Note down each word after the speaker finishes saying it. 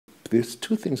there's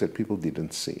two things that people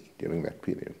didn't see during that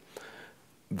period.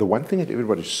 The one thing that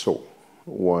everybody saw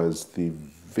was the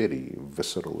very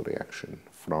visceral reaction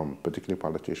from particularly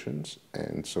politicians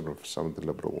and sort of some of the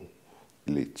liberal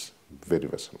elites, very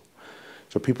visceral.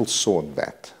 So people saw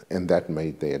that, and that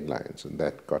made the headlines, and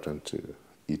that got into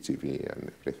ETV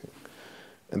and everything.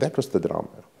 And that was the drama.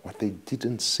 What they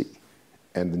didn't see,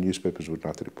 and the newspapers would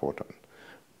not report on,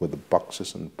 were the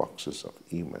boxes and boxes of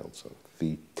emails, of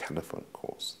the telephone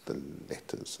calls, the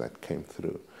letters that came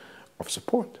through of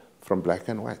support from black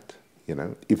and white. You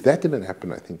know, if that didn't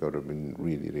happen, I think I would have been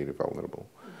really, really vulnerable.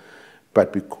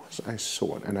 But because I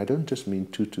saw it, and I don't just mean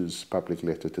Tutu's public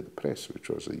letter to the press, which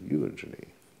was a hugely,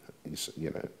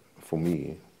 you know, for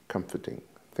me, comforting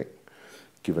thing,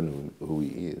 given who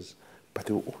he is, but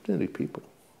there were ordinary people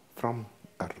from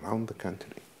around the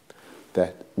country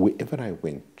that wherever I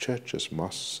went, churches,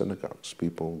 mosques, synagogues,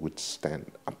 people would stand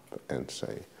up and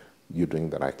say, you're doing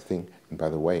the right thing. And by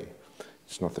the way,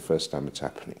 it's not the first time it's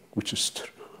happening, which is true.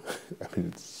 I mean,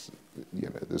 it's, you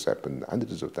know, this happened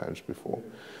hundreds of times before,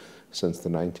 since the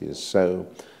 90s. So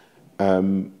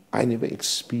I never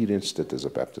experienced it as a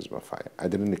baptism of fire. I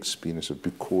didn't experience it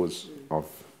because of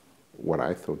what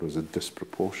I thought was a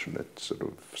disproportionate sort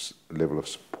of level of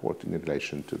support in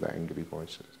relation to the angry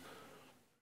voices.